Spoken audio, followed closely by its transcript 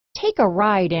Take a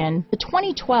ride in the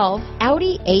 2012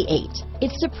 Audi A8.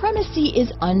 Its supremacy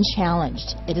is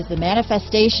unchallenged. It is the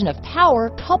manifestation of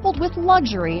power coupled with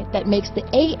luxury that makes the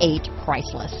A8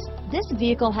 priceless. This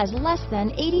vehicle has less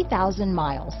than 80,000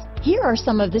 miles. Here are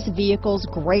some of this vehicle's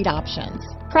great options: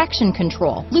 traction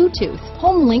control, Bluetooth,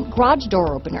 HomeLink garage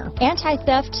door opener,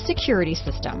 anti-theft security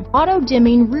system,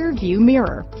 auto-dimming rear view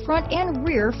mirror, front and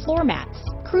rear floor mats,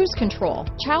 cruise control,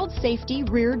 child safety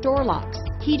rear door locks,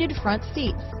 heated front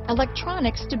seats,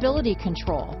 electronic stability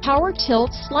control, power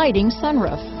tilt sliding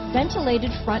sunroof,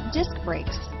 ventilated front disc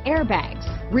brakes, airbags,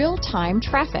 real-time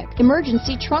traffic,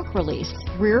 emergency trunk release,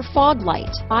 rear fog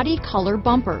light, body color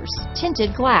bumpers,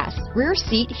 tinted glass, rear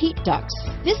seat heat ducts.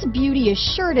 This beauty is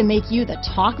sure to make you the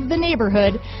talk of the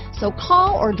neighborhood, so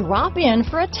call or drop in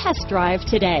for a test drive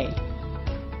today.